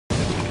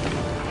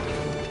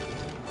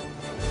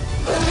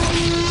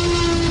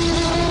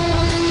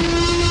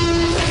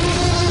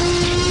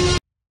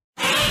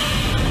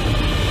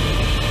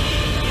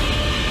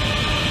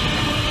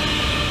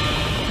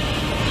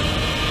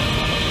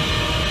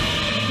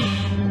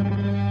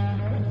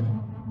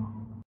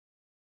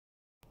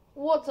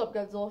What's up,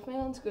 Godzilla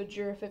fans?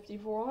 Godzilla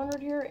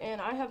 5400 here, and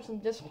I have some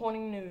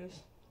disappointing news.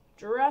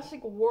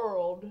 Jurassic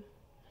World,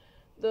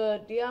 the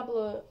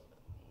Diabolus,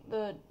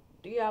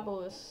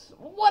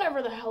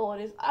 whatever the hell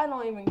it is, I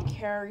don't even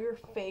care. You're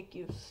fake,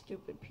 you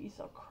stupid piece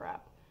of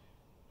crap.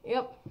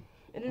 Yep,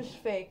 it is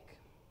fake.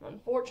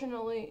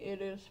 Unfortunately,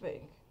 it is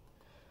fake.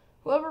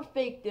 Whoever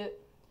faked it,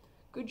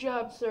 good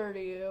job, sir,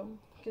 to you,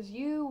 because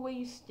you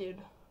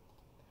wasted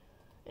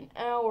an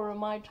hour of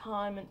my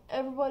time and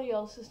everybody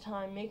else's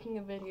time making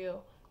a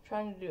video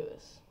trying to do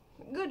this.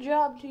 Good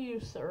job to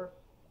you, sir.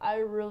 I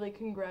really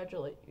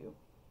congratulate you.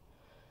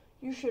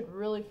 You should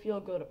really feel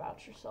good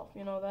about yourself,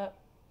 you know that?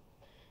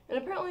 And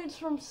apparently it's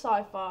from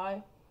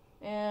Sci-Fi,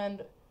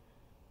 and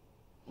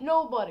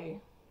nobody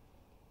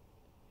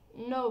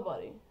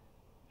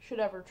should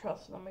ever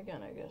trust them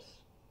again, I guess.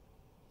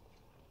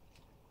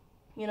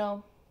 You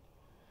know?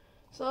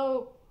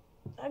 So,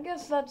 I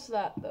guess that's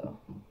that, though.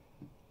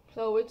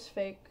 So it's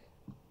fake,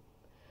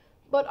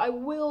 but I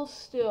will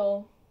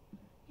still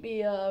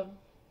be doing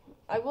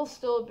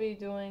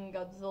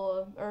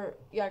Godzilla,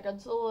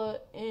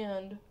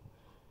 and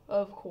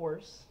of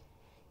course,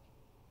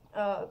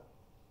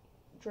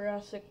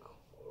 Jurassic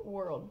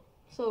World.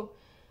 So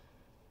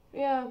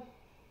yeah,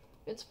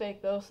 it's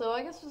fake though. So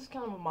I guess this is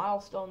kind of a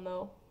milestone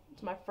though.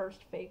 It's my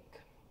first fake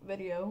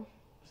video,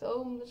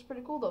 so that's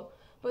pretty cool though.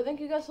 But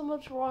thank you guys so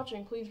much for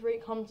watching. Please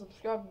rate, comment,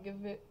 subscribe, and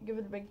give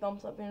it a big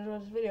thumbs up if you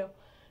enjoyed this video.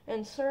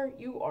 And sir,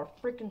 you are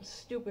freaking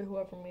stupid,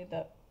 whoever made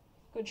that.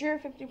 Go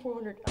Jurassic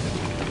 5400.